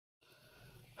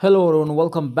Hello everyone,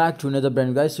 welcome back to another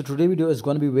brand guys. So today video is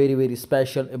going to be very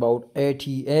special about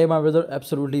ATA my brother.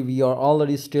 Absolutely, we are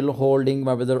already still holding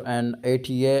my brother and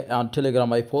ATA on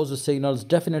Telegram. I post the signals.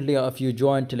 Definitely if you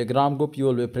join Telegram group, you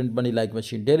will be print money like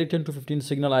machine. Daily 10 to 15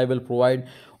 signal I will provide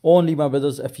only my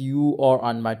brothers. If you are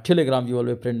on my Telegram, you will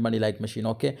be print money like machine.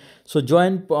 Okay, so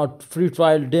join free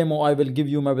trial demo. I will give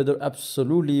you my brother.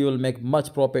 Absolutely, you will make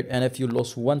much profit. And if you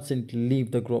lose 1 cent,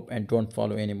 leave the group and don't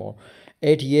follow anymore.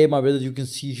 ATA my brothers, you can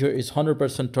see here is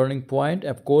 100% turning point.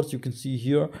 Of course, you can see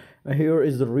here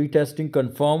is the retesting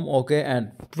confirm. Okay,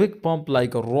 and quick pump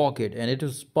like a rocket, and it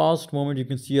is past moment. You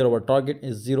can see here our target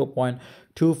is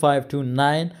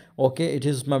 0.2529. okay, it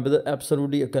is my brother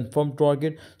absolutely a confirmed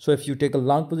target. So if you take a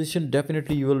long position,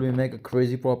 definitely you will be make a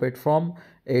crazy profit from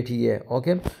ATA.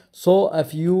 Okay, so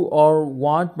if you are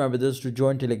want my brothers to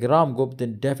join Telegram group,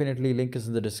 then definitely link is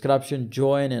in the description.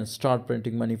 Join and start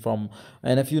printing money from.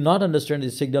 And if you not understand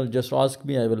the signal, just ask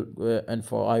me. I will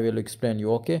I will explain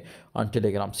you. Okay, on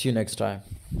Telegram. See you next time.